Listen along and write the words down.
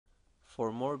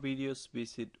For more videos,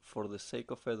 visit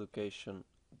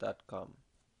forthesakeofeducation.com.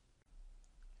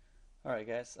 Alright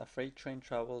guys, a freight train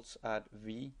travels at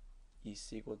v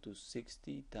is equal to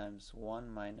 60 times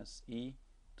 1 minus e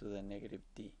to the negative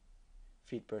t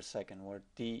feet per second, where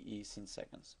t is in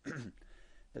seconds.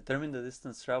 Determine the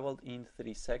distance traveled in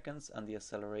 3 seconds and the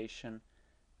acceleration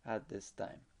at this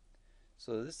time.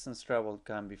 So the distance traveled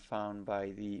can be found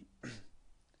by the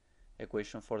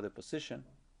equation for the position,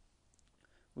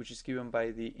 which is given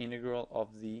by the integral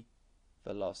of the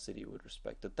velocity with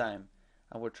respect to time,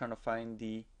 and we're trying to find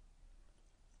the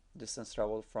distance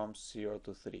traveled from 0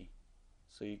 to 3.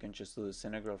 So you can just do this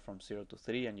integral from 0 to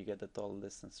 3 and you get the total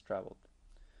distance traveled.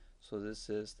 So this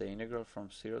is the integral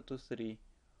from 0 to 3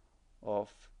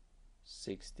 of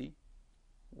 60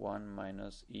 1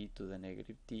 minus e to the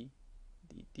negative t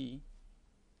dt,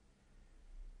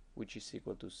 which is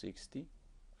equal to 60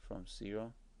 from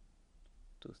 0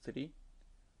 to 3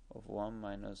 of 1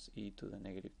 minus e to the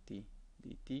negative t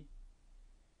dt,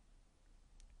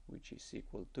 which is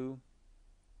equal to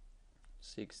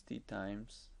 60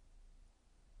 times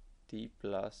t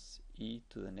plus e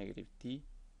to the negative t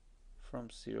from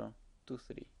 0 to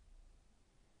 3,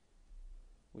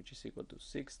 which is equal to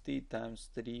 60 times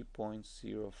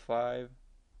 3.05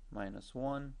 minus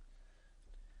 1,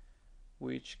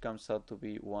 which comes out to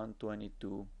be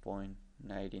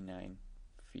 122.99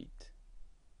 feet.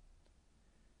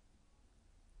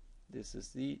 This is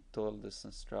the total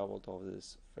distance traveled of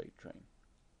this freight train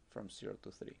from 0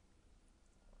 to 3.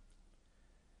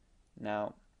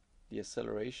 Now, the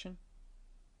acceleration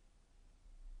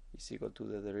is equal to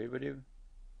the derivative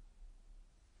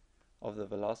of the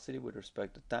velocity with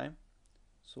respect to time.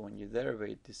 So when you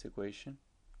derivate this equation,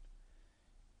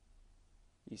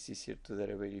 it's easier to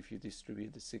derivate if you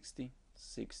distribute the 60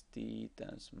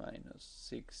 times minus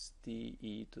 60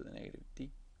 e to the negative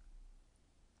t.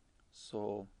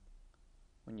 So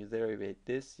when you derivate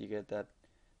this, you get that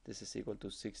this is equal to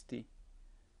 60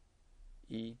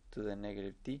 e to the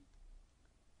negative t.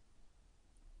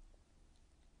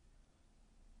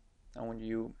 And when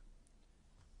you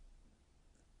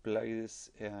plug this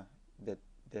the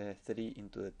 3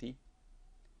 into the t,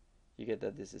 you get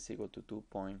that this is equal to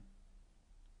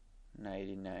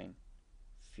 2.99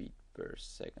 feet per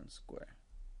second square.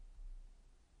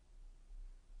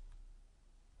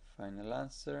 Final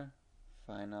answer.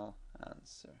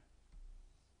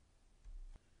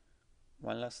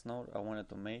 One last note I wanted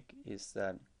to make is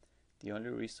that the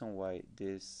only reason why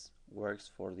this works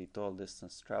for the total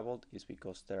distance traveled is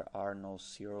because there are no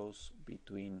zeros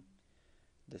between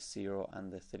the 0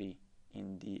 and the 3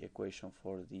 in the equation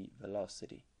for the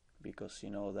velocity, because you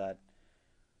know that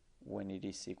when it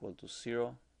is equal to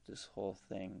 0, this whole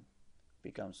thing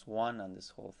becomes 1 and this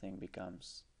whole thing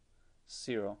becomes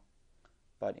 0,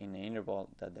 but in the interval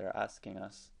that they're asking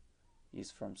us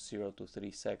is from 0 to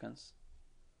 3 seconds,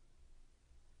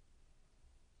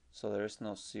 so there is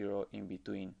no 0 in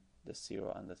between the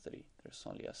 0 and the 3. There's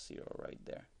only a 0 right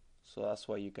there. So that's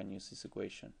why you can use this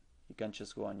equation. You can't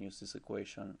just go and use this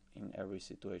equation in every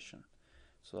situation.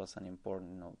 So that's an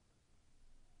important note.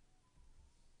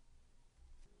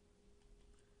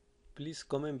 Please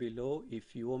comment below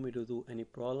if you want me to do any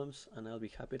problems, and I'll be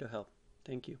happy to help.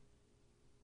 Thank you.